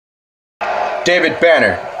David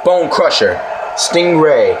Banner, Bone Crusher,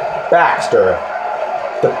 Stingray, Baxter,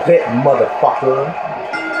 the Pit motherfucker.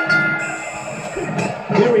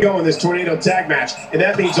 Here we go in this tornado tag match, and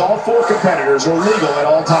that means all 4 competitors are legal at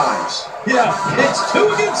all times. Yeah, it's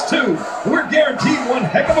 2 against 2. We're guaranteed one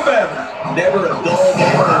heck of a battle. Never a dull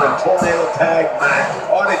moment in a tornado tag match.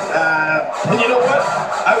 Party time. And you know what?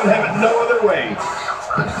 I would have it no other way.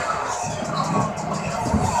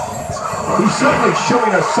 He's certainly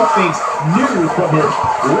showing us something new from his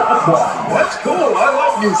repertoire. That's cool. I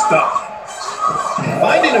like new stuff.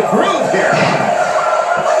 Finding a groove here.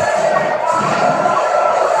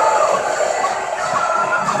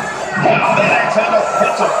 Wow, that axe had a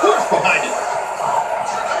force behind it.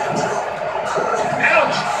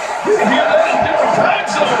 Ouch! You can hear that in different time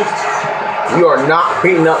zones. You are not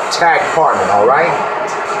beating up tag partner, alright?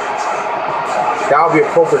 That would be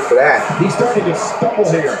appropriate for that. He's starting to stumble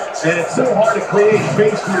here, and it's so hard to create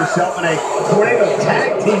space for yourself in a tornado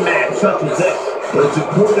tag team match such as this. But it's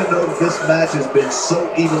important to note that this match has been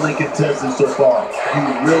so evenly contested so far. You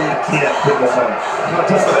really can't pick a winner. On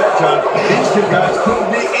top of that, John, these 2 guys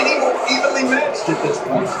couldn't be any more evenly matched at this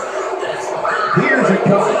point. Here's it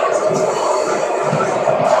coming.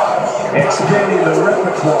 Expanding the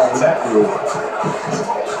repertoire with that move.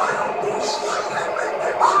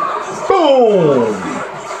 Boom!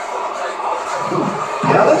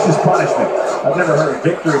 Now this is punishment. I've never heard of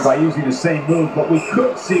victory by using the same move, but we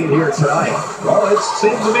could see it here tonight. Well, it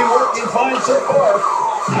seems to be working fine so far.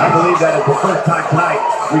 I believe that is the first time tonight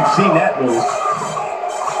we've seen that move.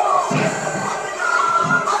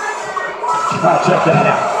 Oh, check that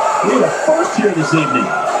out. We're the first here this evening.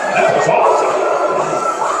 That was awesome.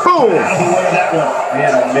 Boom! Out of the way of that one.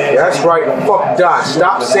 Man, oh man. Yeah, that's right. Fuck Doc.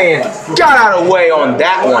 Stop saying, got out of the way on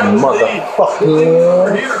that one,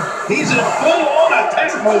 motherfucker. He's in full-on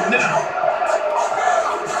attack mode now.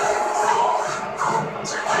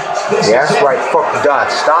 Yeah, that's right. Fuck Doc.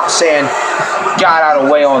 Stop saying, got out of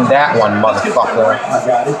the way on that one, motherfucker. My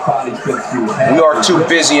God, his body's been through. We are too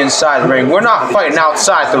busy inside the ring. We're not fighting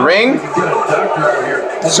outside the ring.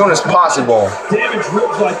 As soon as possible. Damaged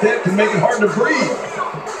ribs like that can make it hard to breathe.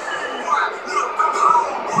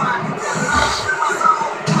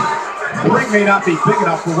 The ring may not be big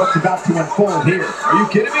enough for what's about to unfold here. Are you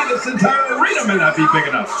kidding me? This entire arena may not be big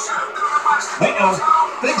enough. Uh-oh.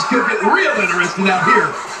 Things could get real interesting out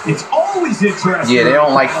here. It's always interesting. Yeah, they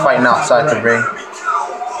don't like fighting outside the ring.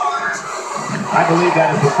 I believe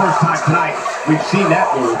that is the first time tonight we've seen that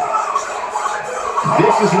move.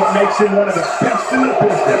 This is what makes him one of the best in the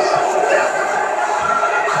business.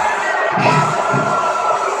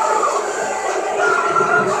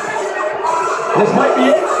 This might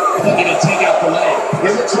be it. They're going to take out the leg.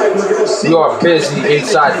 It looks like we're going to see. You are busy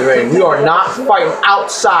inside the ring. We are not fighting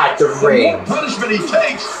outside the ring. The more punishment he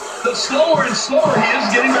takes, the slower and slower he is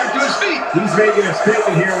getting back to his feet. He's making a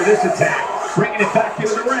statement here with this attack, bringing it back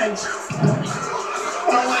into the ring.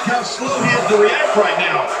 I don't like how slow he is to react right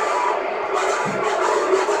now.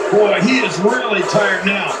 Boy, he is really tired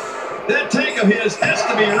now. That tank of his has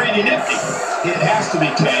to be reading empty. It has to be,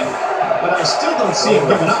 King. But I still don't see him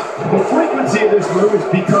giving up. The frequency of this move is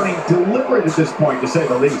becoming deliberate at this point, to say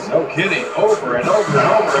the least. No kidding. Over and over and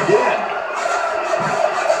over again.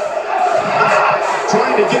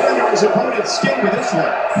 Trying to get under his opponent's skin with this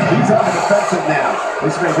one. He's on the defensive now.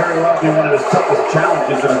 This may very well be one of his toughest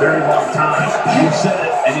challenges in a very long time. You said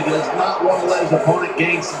it, and he does not want to let his opponent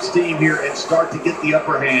gain some steam here and start to get the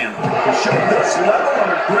upper hand. To show this level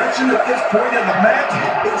of aggression at this point in the match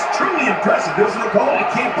is truly impressive, isn't it, Cole? I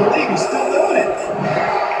can't believe he's still doing it.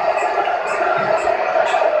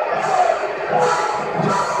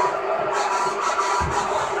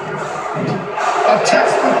 A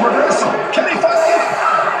textbook reversal. Can he follow it?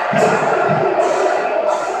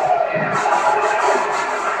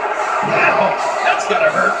 Wow, that's gotta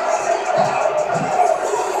hurt.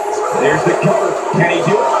 There's the cover. Can he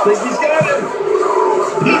do it? I think he's got it.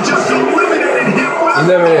 He just eliminated him.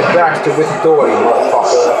 Eliminate Baxter with authority, motherfucker.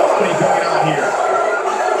 What's going on here?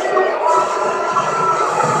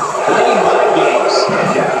 Playing mind games.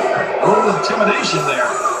 Yeah. A little intimidation there.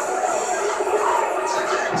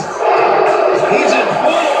 He's in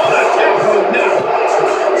full-on attack mode now.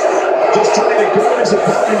 Just trying to guard his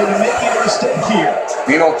opponent into making a mistake here.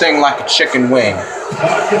 You don't think like a chicken wing.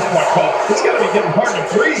 At this point, Paul, it's got to be getting hard to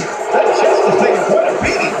breathe. That chest is taking quite a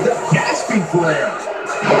beating. They're gasping for air.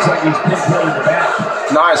 Looks like he's pinpointing the back.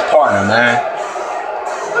 Nice partner, man.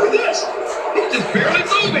 Look at this. He's just barely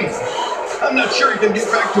moving. I'm not sure he can get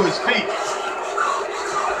back to his feet.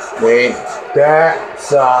 Wait, that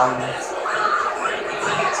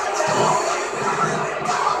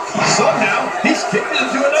Somehow, he's kicked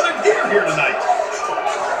into another gear here tonight.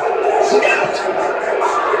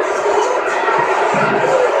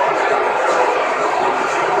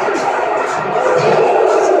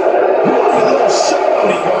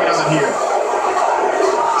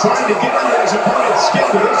 trying to get under his opponent's skin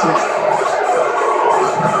with this one.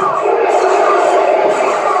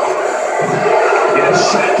 Get a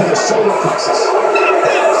shot to the solar plexus.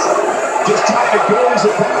 Just trying to go his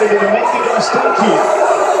opponent into making a mistake here.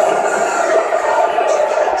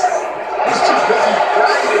 This just wasn't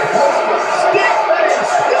grinding. Stingray is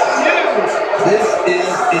still new. This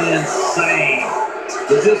is insane.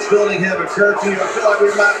 Does this building have a curfew? I feel like we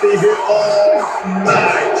might be here all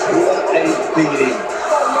night. What a beating.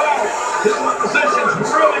 Oh, wow. His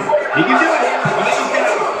position's really working. He can do it here. I think he's got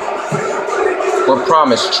it. We're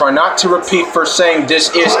promised. Try not to repeat for saying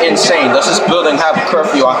this is insane. Does this building have a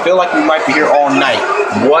curfew? I feel like we might be here all night.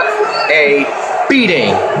 What a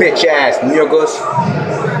beating, bitch ass niggas.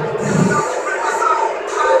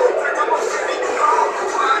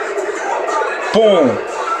 Boom.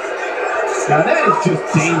 Now that is just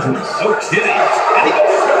dangerous. No kidding. And he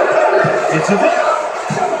goes for the It's a hit.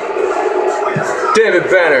 David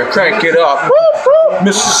Banner, crank it up. Woo, woo.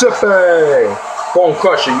 Mississippi. Bone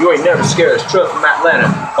crusher, you ain't never scared. It's Trip from Atlanta.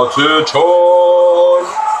 Attention.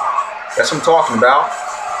 That's what I'm talking about.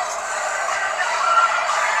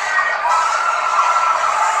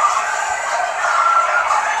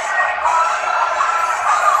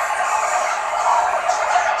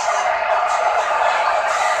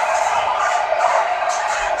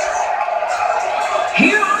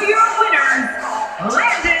 Here are your winners,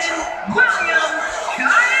 Landon Williams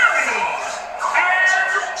Coyote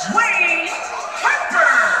and Wayne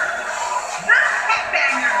Harper, the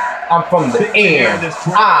Headbanger. I'm from the end.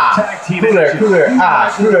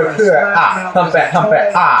 Hump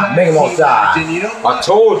back, make 'em all die. I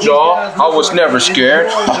told y'all I was never scared.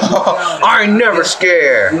 I ain't never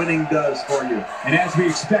scared. Winning does for you. And as we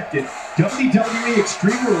expected, WWE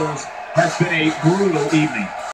Extreme Rules has been a brutal evening.